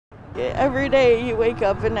Every day you wake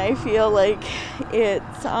up and I feel like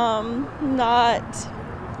it's not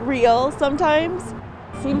real sometimes.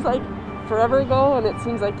 Seems like forever ago and it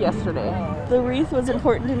seems like yesterday. The wreath was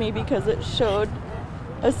important to me because it showed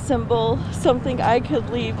a symbol, something I could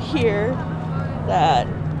leave here that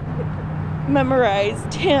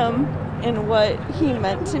memorized him and what he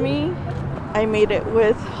meant to me. I made it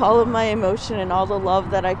with all of my emotion and all the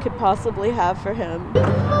love that I could possibly have for him.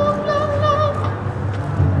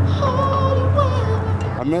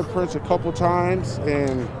 I met Prince a couple times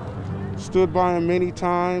and stood by him many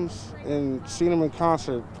times and seen him in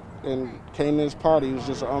concert and came to his party. It was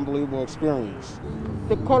just an unbelievable experience.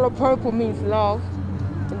 The color purple means love,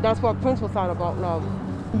 and that's what Prince was all about, love.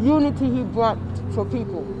 Unity he brought for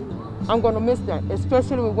people. I'm going to miss that,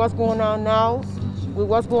 especially with what's going on now. With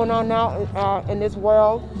what's going on now in this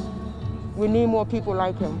world, we need more people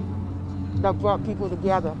like him that brought people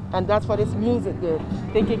together, and that's what his music did.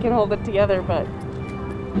 I think you can hold it together, but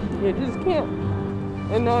you just can't.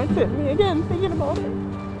 And now it's hitting me again thinking about it.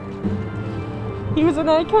 He was an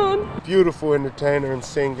icon. Beautiful entertainer and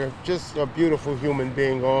singer, just a beautiful human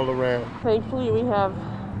being all around. Thankfully, we have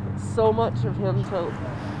so much of him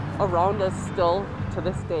around us still to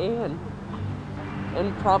this day,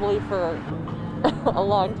 and probably for a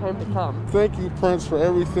long time to come. Thank you, Prince, for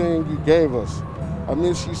everything you gave us. I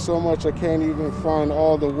miss you so much I can't even find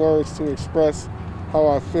all the words to express how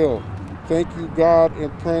I feel. Thank you, God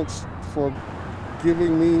and Prince, for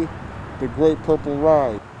giving me the great purple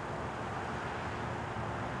ride.